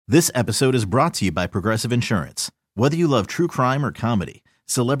This episode is brought to you by Progressive Insurance. Whether you love true crime or comedy,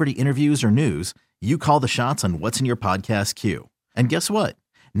 celebrity interviews or news, you call the shots on what's in your podcast queue. And guess what?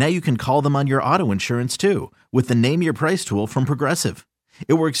 Now you can call them on your auto insurance too with the Name Your Price tool from Progressive.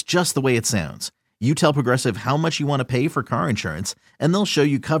 It works just the way it sounds. You tell Progressive how much you want to pay for car insurance, and they'll show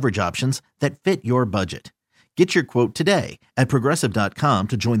you coverage options that fit your budget. Get your quote today at Progressive.com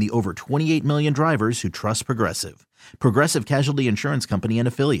to join the over 28 million drivers who trust Progressive. Progressive Casualty Insurance Company and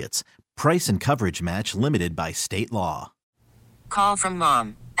Affiliates. Price and coverage match limited by state law. Call from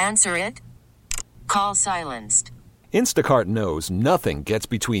mom. Answer it. Call silenced. Instacart knows nothing gets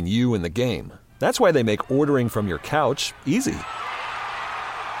between you and the game. That's why they make ordering from your couch easy.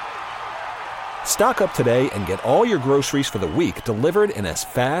 Stock up today and get all your groceries for the week delivered in as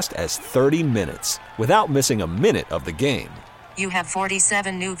fast as 30 minutes without missing a minute of the game. You have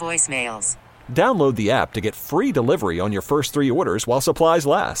 47 new voicemails. Download the app to get free delivery on your first 3 orders while supplies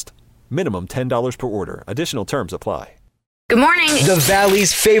last. Minimum $10 per order. Additional terms apply. Good morning. The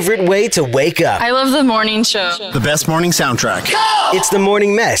Valley's favorite way to wake up. I love the morning show. The best morning soundtrack. Go! It's the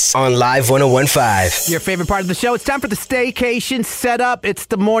Morning Mess on Live 101.5. Your favorite part of the show. It's time for the Staycation setup. It's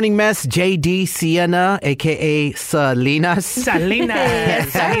the Morning Mess. JD Sienna, a.k.a. Salinas. Salinas.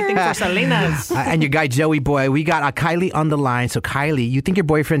 Yes, Anything for Salinas. And your guy, Joey Boy. We got Kylie on the line. So, Kylie, you think your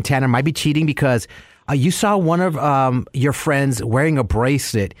boyfriend Tanner might be cheating because you saw one of your friends wearing a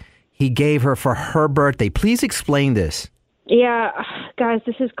bracelet he gave her for her birthday. Please explain this. Yeah, guys,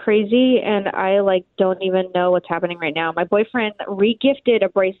 this is crazy, and I, don't even know what's happening right now. My boyfriend re-gifted a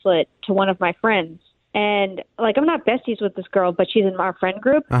bracelet to one of my friends, and, I'm not besties with this girl, but she's in our friend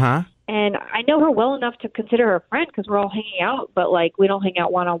group, and I know her well enough to consider her a friend because we're all hanging out, but, we don't hang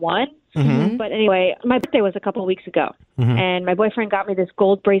out one-on-one. Mm-hmm. But anyway, my birthday was a couple of weeks ago, and my boyfriend got me this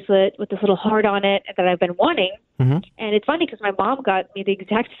gold bracelet with this little heart on it that I've been wanting. And it's funny because my mom got me the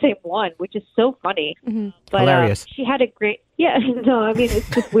exact same one, which is so funny. But hilarious. She had a great, it's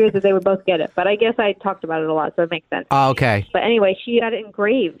just weird that they would both get it. But I guess I talked about it a lot, so it makes sense. Oh, okay. But anyway, she got it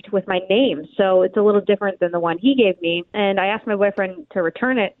engraved with my name, so it's a little different than the one he gave me. And I asked my boyfriend to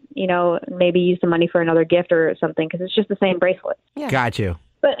return it, maybe use the money for another gift or something, because it's just the same bracelet. Yeah. Got you.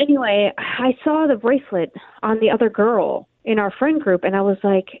 But anyway, I saw the bracelet on the other girl in our friend group, and I was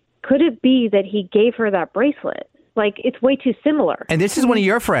like, could it be that he gave her that bracelet? It's way too similar. And this is one of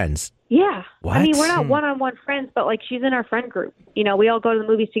your friends? Yeah. What? I mean, we're not one-on-one friends, but, she's in our friend group. We all go to the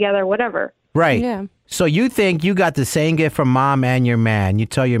movies together, whatever. Right. Yeah. So you think you got the same gift from mom and your man. You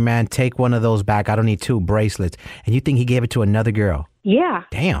tell your man, take one of those back. I don't need 2 bracelets. And you think he gave it to another girl? Yeah.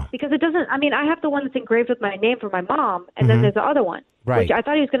 Damn. Because it doesn't, I have the one that's engraved with my name for my mom, and then there's the other one. Right. Which I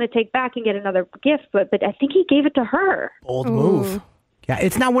thought he was going to take back and get another gift, but I think he gave it to her. Bold move. Yeah,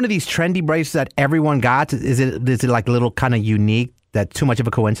 it's not one of these trendy bracelets that everyone got. Is it a little kind of unique, that too much of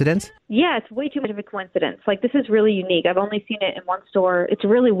a coincidence? Yeah, it's way too much of a coincidence. This is really unique. I've only seen it in one store. It's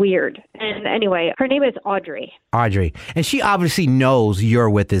really weird. And anyway, her name is Audrey. Audrey. And she obviously knows you're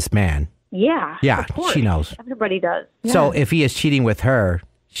with this man. Yeah. Yeah, of course. she knows. Everybody does. Yeah. So if he is cheating with her,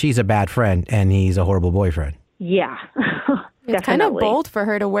 she's a bad friend and he's a horrible boyfriend. Yeah. It's kind of bold for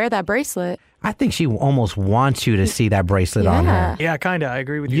her to wear that bracelet. I think she almost wants you to see that bracelet on her. Yeah, kind of. I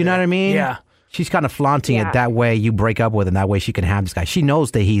agree with you. You know what I mean? Yeah. She's kind of flaunting it. That way you break up with him. That way she can have this guy. She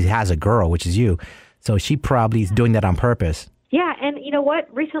knows that he has a girl, which is you. So she probably is doing that on purpose. Yeah, and you know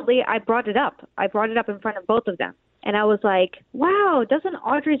what? Recently I brought it up. I brought it up in front of both of them. And I was like, wow, doesn't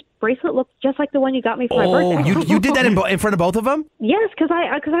Audrey's bracelet look just like the one you got me for my birthday? Oh, you did that in front of both of them? Yes, because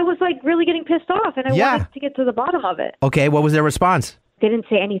I was really getting pissed off, and I wanted to get to the bottom of it. Okay, what was their response? They didn't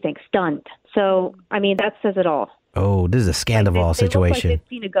say anything, stunned. So, that says it all. Oh, this is a Scandival situation. They look like they've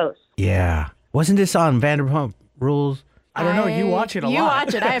seen a ghost. Yeah. Wasn't this on Vanderpump Rules? I don't know. You watch it a lot. You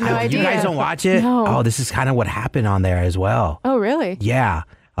watch it. I have no idea. You guys don't watch it? No. Oh, this is kind of what happened on there as well. Oh, really? Yeah.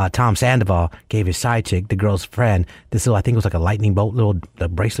 Tom Sandoval gave his side chick, the girl's friend, this little, I think it was like a lightning bolt, little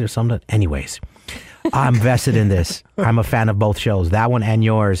bracelet or something. Anyways, I'm vested in this. I'm a fan of both shows, that one and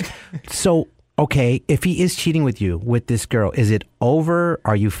yours. So, okay, if he is cheating with you, with this girl, is it over?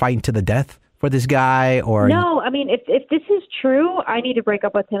 Are you fighting to the death for this guy? Or no, if this is true, I need to break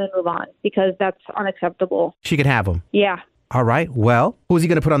up with him and move on because that's unacceptable. She can have him. Yeah. All right. Well, who's he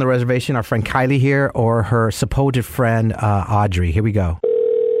going to put on the reservation? Our friend Kylie here or her supposed friend Audrey? Here we go.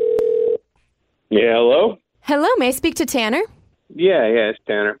 Yeah, hello? Hello, may I speak to Tanner? Yeah, it's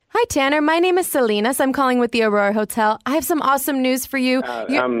Tanner. Hi, Tanner. My name is Salinas. I'm calling with the Aurora Hotel. I have some awesome news for you.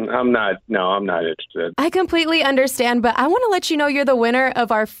 I'm not interested. I completely understand, but I want to let you know you're the winner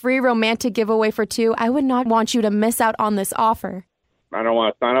of our free romantic giveaway for 2. I would not want you to miss out on this offer. I don't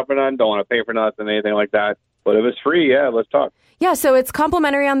want to sign up for nothing, don't want to pay for nothing, anything like that. But if it's free, yeah, let's talk. Yeah, so it's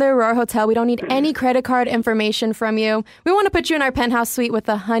complimentary on the Aurora Hotel. We don't need any credit card information from you. We want to put you in our penthouse suite with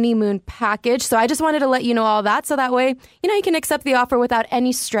a honeymoon package. So I just wanted to let you know all that. So that way, you can accept the offer without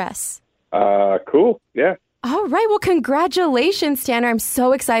any stress. Cool. Yeah. All right. Well, congratulations, Tanner. I'm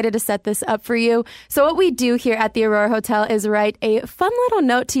so excited to set this up for you. So what we do here at the Aurora Hotel is write a fun little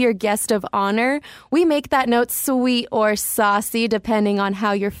note to your guest of honor. We make that note sweet or saucy, depending on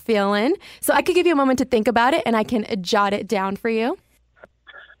how you're feeling. So I could give you a moment to think about it, and I can jot it down for you.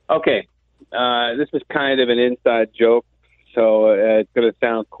 Okay. This is kind of an inside joke, so it's going to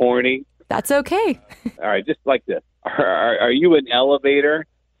sound corny. That's okay. All right. Just like this. Are you an elevator?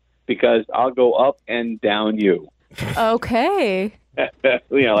 Because I'll go up and down you. Okay.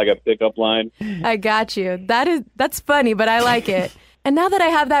 Like a pickup line. I got you. That's funny, but I like it. And now that I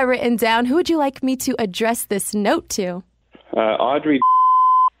have that written down, who would you like me to address this note to? Audrey.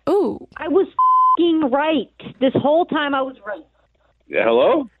 Ooh. I was f***ing right. This whole time I was right.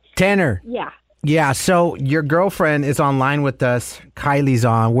 Hello? Tanner. Yeah. Yeah, so your girlfriend is online with us. Kylie's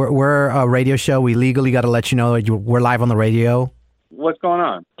on. We're a radio show. We legally got to let you know that we're live on the radio. What's going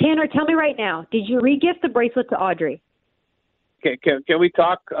on? Tanner, tell me right now, did you re-gift the bracelet to Audrey? Can we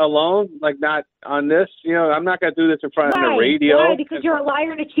talk alone? Like, not on this? I'm not going to do this in front of the radio. Why? Because you're a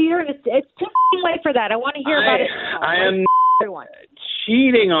liar and a cheater, and it's too late for that. I want to hear about it. I am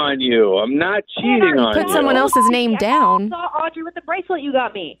cheating on you. I'm not cheating on you. Put someone else's name down. I saw Audrey with the bracelet you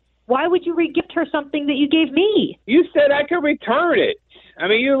got me. Why would you re-gift her something that you gave me? You said I could return it. I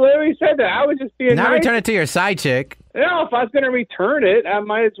mean, you literally said that. I was just being Not nice. return it to your side chick. No, if I was going to return it, I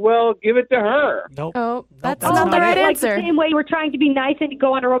might as well give it to her. Nope. Oh, that's not the right answer. The same way you were trying to be nice and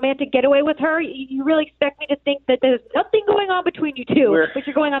go on a romantic getaway with her, you really expect me to think that there's nothing going on between you two, but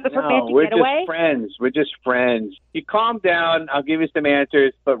you're going on this romantic getaway? We're just friends. You calm down. I'll give you some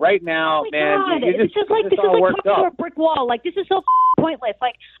answers. But right now, God. It's just like this is like talking to a brick wall. Like, this is so pointless.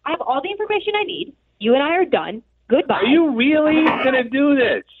 Like, I have all the information I need. You and I are done. Goodbye. Are you really going to do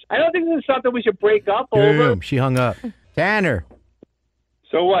this? I don't think this is something we should break up over. She hung up. Tanner.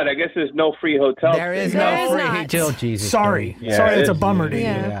 So what? I guess there's no free hotel. There is no free. Jill, Jesus. Sorry. Yeah, Sorry, it's a bummer to you.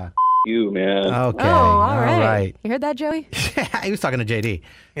 Yeah. You, man. Okay. Oh, all right. You heard that, Joey? He was talking to JD,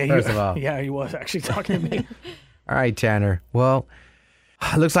 Yeah, first of all. Yeah, he was actually talking to me. All right, Tanner. Well,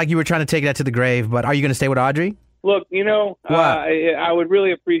 looks like you were trying to take that to the grave, but are you going to stay with Audrey? Look, I would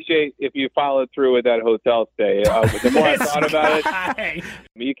really appreciate if you followed through with that hotel stay. The more I thought about it,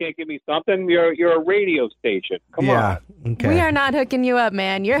 you can't give me something. You're a radio station. Come on. Okay. We are not hooking you up,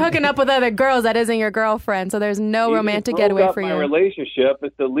 man. You're hooking up with other girls that isn't your girlfriend, so there's no romantic getaway for you. My relationship,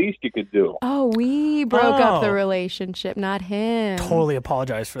 it's the least you could do. Oh, we broke up the relationship, not him. Totally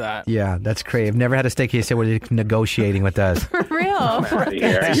apologize for that. Yeah, that's crazy. I've never had a staycation where they're negotiating with us. For real. Should we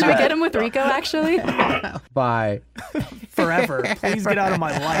get him with Rico, actually? Bye. Forever. Please get out of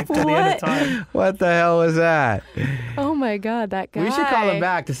my life till the end of time. What the hell was that? Oh, my God, that guy. We should call him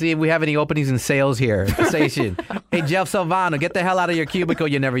back to see if we have any openings in sales here at the station. Hey, Jeff Silvano, get the hell out of your cubicle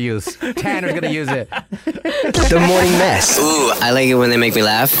you never use. Tanner's going to use it. The Morning Mess. Ooh, I like it when they make me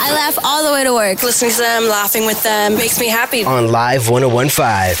laugh. I laugh all the way to work. Listening to them, laughing with them, makes me happy. On Live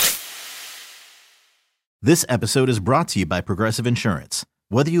 101.5. This episode is brought to you by Progressive Insurance.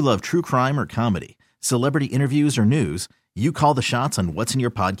 Whether you love true crime or comedy, celebrity interviews or news, you call the shots on what's in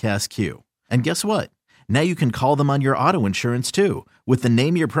your podcast queue. And guess what? Now you can call them on your auto insurance too with the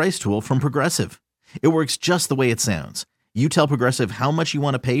Name Your Price tool from Progressive. It works just the way it sounds. You tell Progressive how much you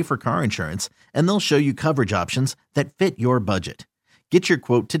want to pay for car insurance, and they'll show you coverage options that fit your budget. Get your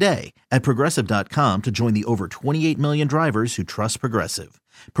quote today at Progressive.com to join the over 28 million drivers who trust Progressive.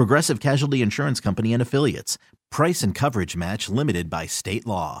 Progressive Casualty Insurance Company and Affiliates. Price and coverage match limited by state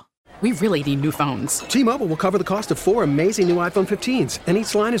law. We really need new phones. T-Mobile will cover the cost of 4 amazing new iPhone 15s, and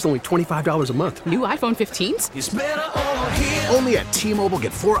each line is only $25 a month. New iPhone 15s? It's better over here. Only at T-Mobile,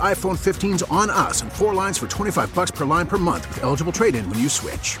 get 4 iPhone 15s on us and 4 lines for $25 per line per month with eligible trade-in when you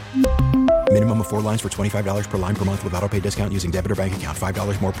switch. Minimum of 4 lines for $25 per line per month with autopay discount using debit or bank account.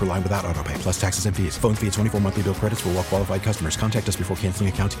 $5 more per line without autopay, plus taxes and fees. Phone fee at 24 monthly bill credits for well-qualified customers. Contact us before canceling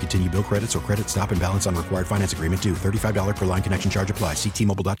account to continue bill credits or credit stop and balance on required finance agreement due. $35 per line connection charge applies. See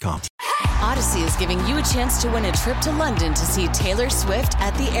T-Mobile.com. Odyssey is giving you a chance to win a trip to London to see Taylor Swift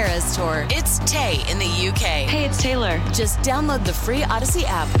at the Eras Tour. It's Tay in the UK. Hey, it's Taylor. Just download the free Odyssey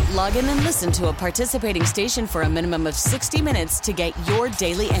app, log in and listen to a participating station for a minimum of 60 minutes to get your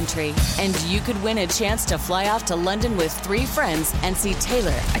daily entry. And you could win a chance to fly off to London with 3 friends and see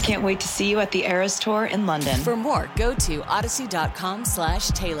Taylor. I can't wait to see you at the Eras Tour in London. For more, go to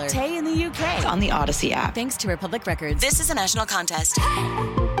odyssey.com/Taylor. Tay in the UK. It's on the Odyssey app. Thanks to Republic Records. This is a national contest.